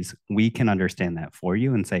agencies. We can understand that for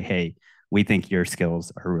you and say, hey, we think your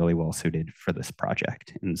skills are really well suited for this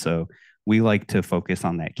project. And so we like to focus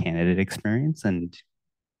on that candidate experience. And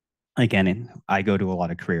again, I go to a lot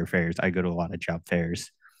of career fairs, I go to a lot of job fairs.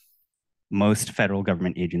 Most federal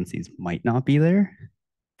government agencies might not be there,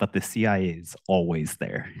 but the CIA is always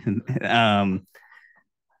there.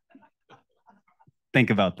 Think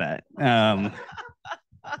about that.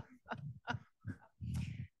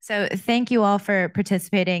 So thank you all for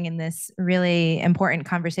participating in this really important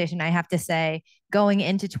conversation. I have to say, going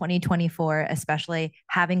into 2024, especially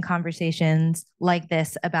having conversations like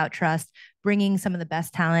this about trust, bringing some of the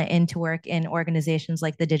best talent into work in organizations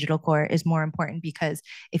like the Digital Corps is more important, because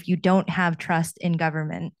if you don't have trust in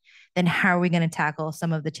government, then how are we going to tackle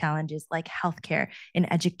some of the challenges like healthcare,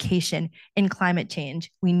 in education, in climate change?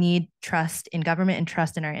 We need trust in government and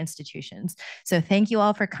trust in our institutions. So thank you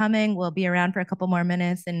all for coming. We'll be around for a couple more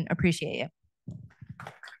minutes and appreciate you.